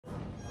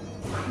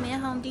I'm in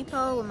Home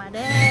Depot with my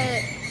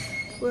dad.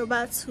 We're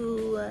about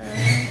to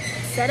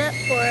set up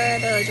for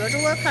the Georgia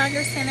World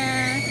Congress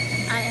Center.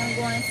 I am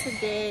going to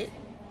get,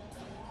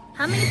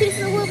 how many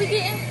pieces of wood we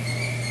getting?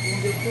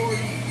 We'll get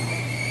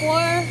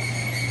 4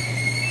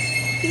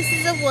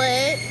 pieces of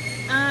wood.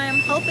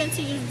 I'm hoping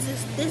to use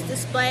this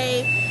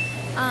display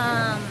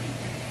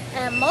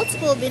at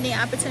multiple vending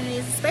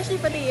opportunities, especially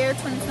for the year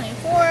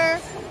 2024.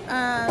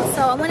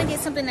 So I want to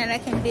get something that I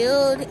can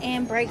build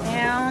and break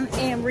down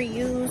and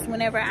reuse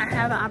whenever I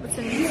have an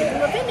opportunity to do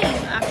a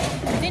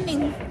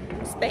vending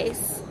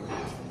space.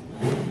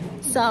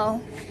 So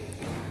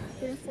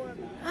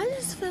I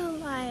just feel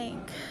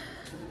like,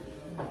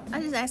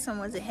 I just asked him,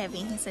 was it heavy?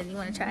 He said, you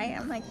want to try it?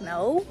 I'm like,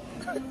 no.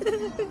 I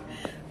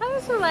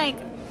just feel like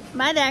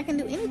my dad can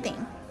do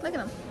anything. Look at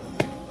him.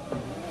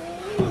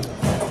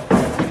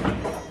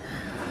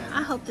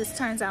 I hope this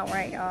turns out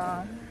right,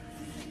 y'all.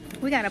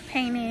 We gotta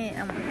paint it.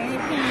 I'm gonna paint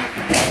it pink.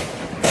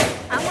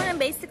 I want to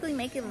basically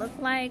make it look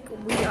like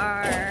we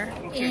are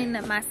in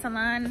my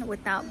salon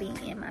without being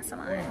in my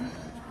salon.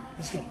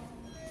 Let's go.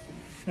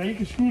 Now you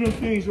can screw them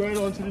things right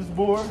onto this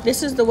board.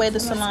 This is the way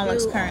the salon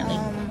looks currently.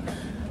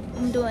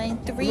 I'm doing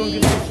 3. We're gonna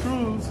get some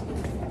screws.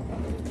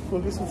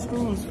 We'll get some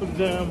screws for the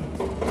damn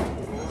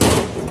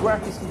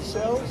brackets and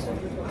shelves.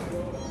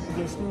 We'll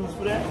get screws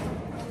for that.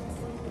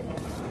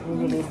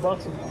 We'll get a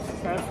box of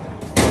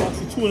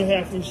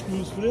 2.5-inch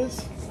screws for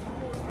this.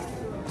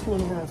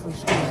 2.5-inch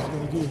screws is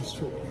gonna do this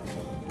trick.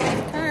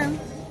 Okay.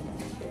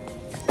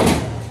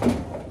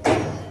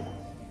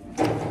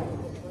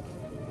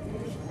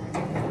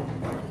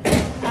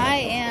 I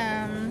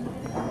am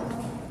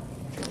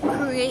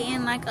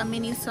creating like a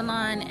mini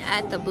salon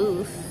at the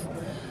booth.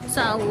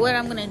 So what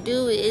I'm gonna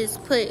do is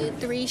put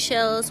 3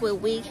 shelves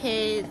with wig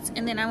heads,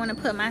 and then I want to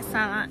put my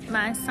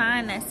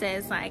sign that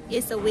says like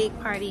it's a wig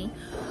party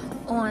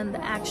on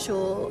the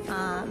actual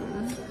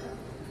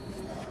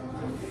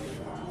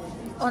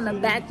on the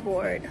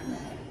backboard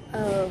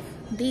of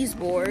these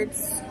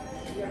boards,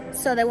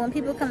 so that when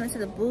people come into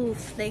the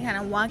booth, they kind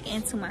of walk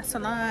into my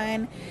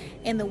salon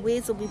and the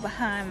wigs will be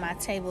behind my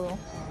table.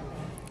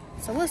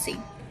 So we'll see.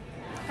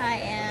 I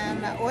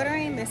am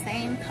ordering the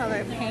same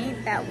color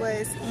paint that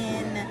was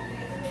in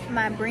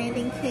my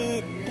branding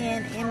kit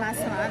and in my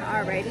salon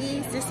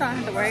already, just so I don't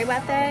have to worry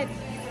about that.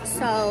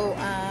 So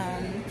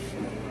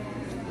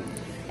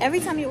every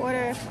time you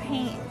order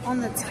paint,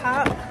 on the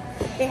top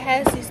it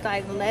has these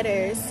like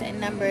letters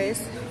and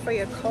numbers for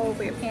your code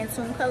for your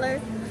Pantone color.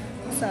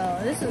 So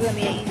this is gonna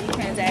be an easy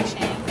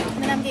transaction.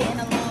 And then I'm getting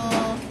a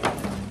little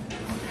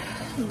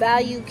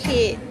value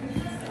kit.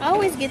 I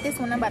always get this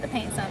when I'm about to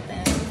paint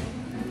something.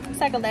 It's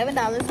like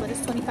 $11, but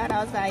it's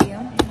 $25 value.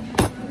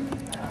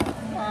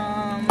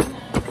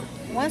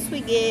 Once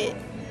we get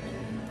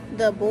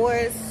the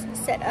boards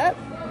set up,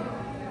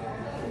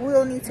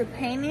 we'll need to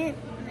paint it,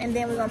 and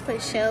then we're gonna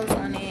put shelves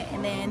on it,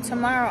 and then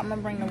tomorrow I'm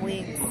gonna bring the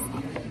wigs.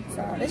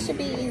 So this should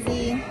be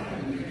easy.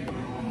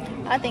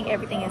 I think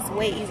everything is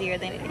way easier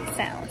than it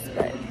sounds,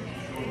 but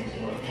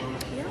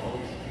yeah.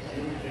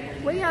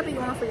 Where y'all be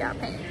going for y'all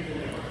paint?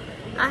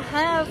 I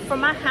have, for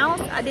my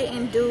house, I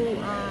didn't do,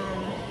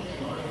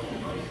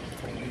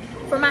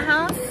 for my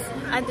house,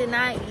 I did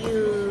not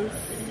use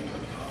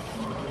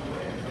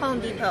Home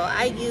Depot.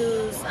 I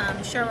used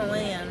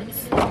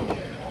Sherwin-Williams,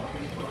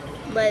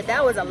 but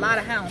that was a lot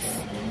of house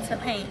to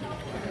paint.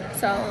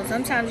 So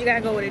sometimes you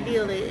gotta go where the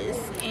deal is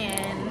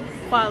and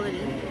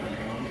quality.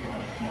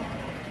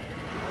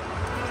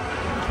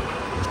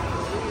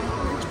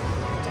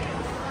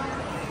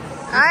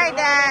 All right,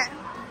 Dad.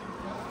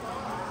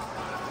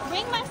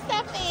 Bring my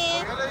stuff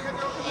in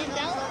and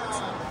don't.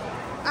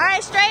 All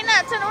right, straighten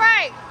up to the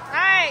right. All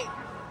right,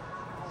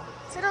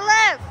 to the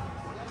left.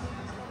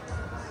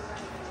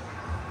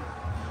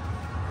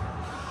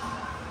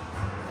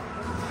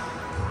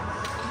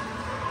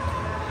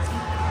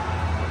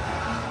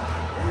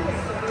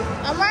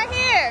 I'm right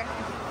here.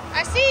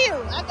 I see you.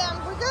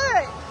 We're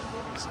good.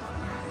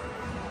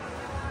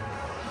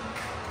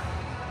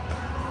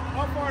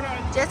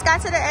 Just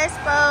got to the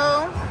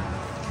Expo.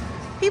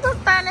 People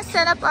starting to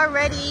set up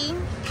already.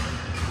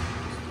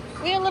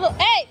 We a little,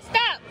 hey,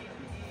 stop.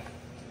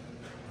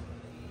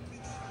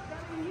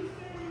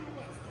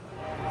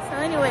 So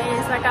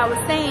anyways, like I was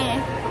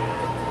saying,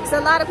 so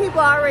a lot of people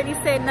are already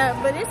setting up,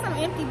 but there's some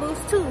empty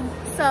booths too.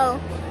 So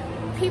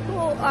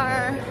people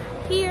are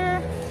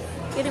here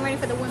getting ready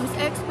for the Women's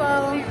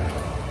Expo.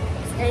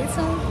 Stay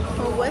tuned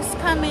for what's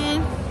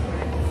coming.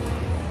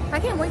 I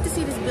can't wait to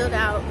see this build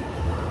out.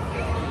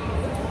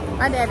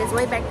 My dad is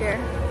way back there,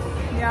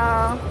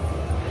 y'all.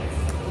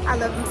 I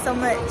love him so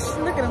much.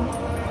 Look at him,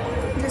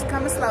 he's just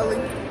coming slowly.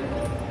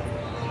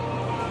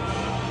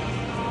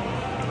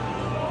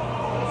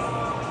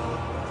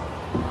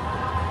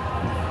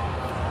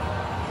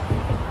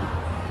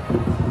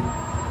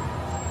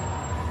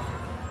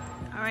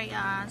 All right,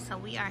 y'all, so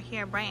we are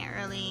here bright and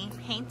early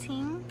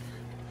painting.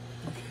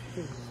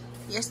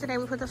 Yesterday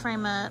we put the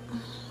frame up.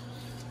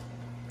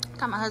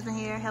 Got my husband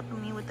here helping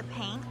me with the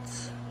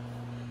paint.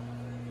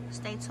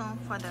 Stay tuned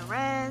for the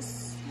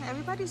rest.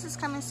 Everybody's just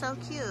coming so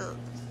cute.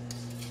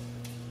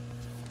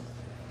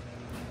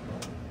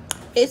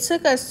 It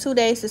took us 2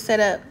 days to set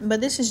up,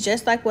 but this is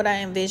just like what I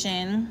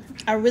envisioned.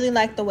 I really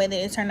like the way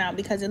that it turned out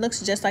because it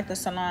looks just like the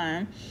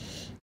salon.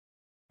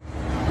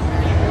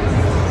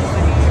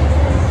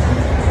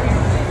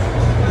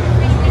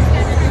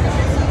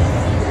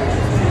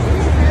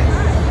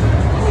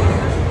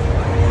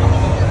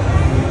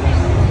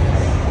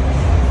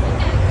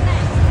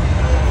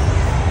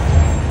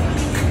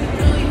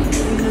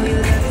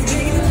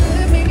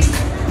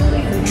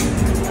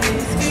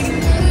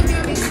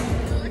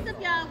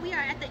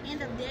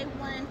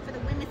 For the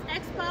Women's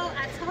Expo.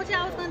 I told you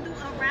I was going to do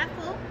a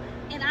raffle,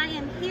 and I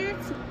am here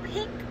to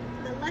pick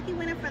the lucky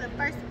winner for the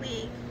first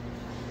wig.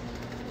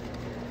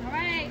 All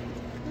right,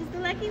 who's the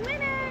lucky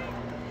winner?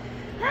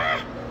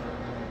 Ah!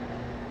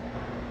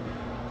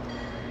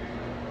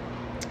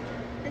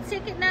 The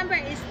ticket number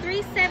is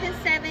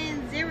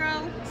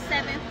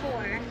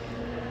 377074.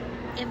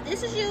 If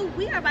this is you,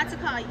 we are about to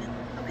call you,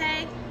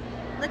 okay?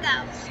 Look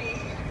out.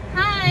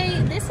 Hi,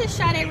 this is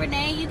Sade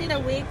Renee. You did a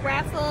wig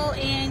raffle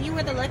and you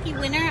were the lucky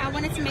winner. I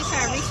wanted to make sure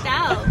I reached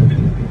out.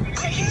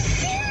 Are you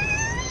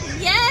serious?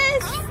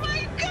 Yes. Oh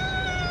my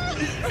God.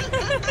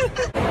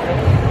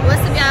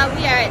 What's up, y'all?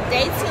 We are at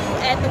day 2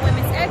 at the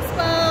Women's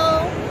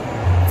Expo.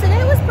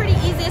 Today was pretty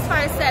easy as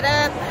far as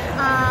setup.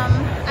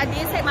 I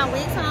did take my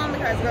wigs home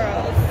because,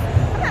 girls,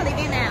 I'm not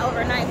leaving that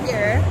overnight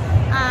here.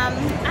 I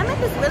met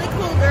this really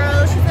cool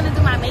girl. She's gonna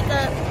do my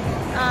makeup.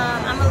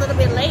 I'm a little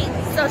bit late,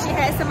 so she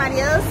had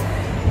somebody else.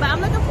 But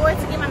I'm looking forward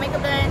to getting my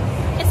makeup done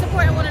and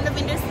supporting one of the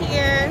vendors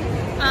here.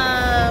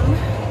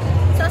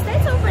 So stay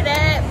tuned for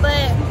that.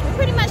 But we're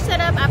pretty much set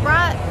up. I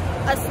brought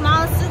a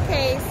small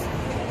suitcase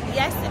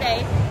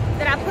yesterday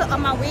that I put all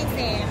my wigs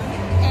in.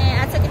 And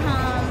I took it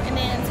home. And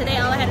then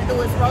today all I had to do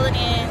was roll it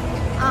in.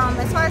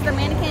 As far as the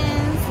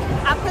mannequins,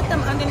 I put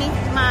them underneath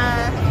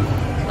my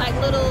like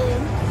little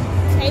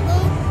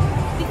table.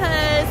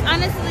 Because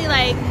honestly,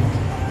 like,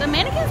 the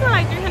mannequins were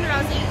like $300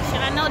 each.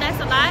 And I know that's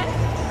a lot.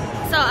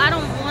 So I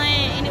don't want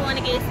anyone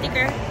to get a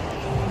sticker,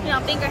 you know,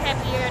 finger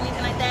happy or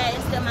anything like that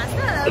and steal my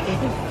stuff.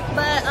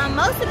 But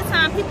most of the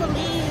time people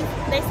leave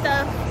their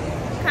stuff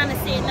kind of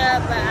sitting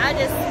up, but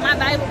my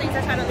valuable things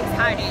I try to leave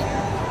hiding.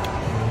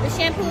 The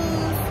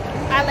shampoos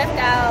I left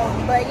out,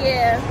 but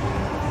yeah,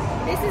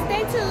 this is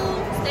day 2.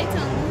 Stay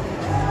tuned.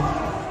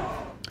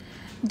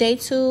 Day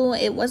 2,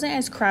 it wasn't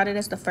as crowded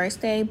as the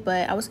first day,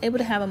 but I was able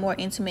to have a more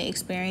intimate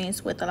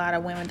experience with a lot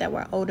of women that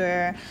were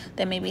older,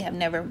 that maybe have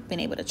never been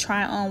able to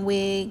try on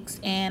wigs.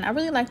 And I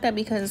really like that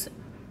because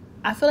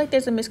I feel like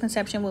there's a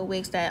misconception with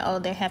wigs that, oh,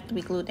 they have to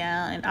be glued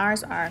down, and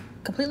ours are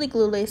completely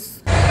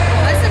glueless. What's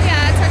up, y'all?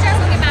 I told you I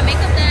was gonna get my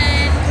makeup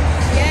done.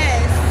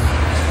 Yes.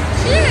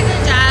 She did a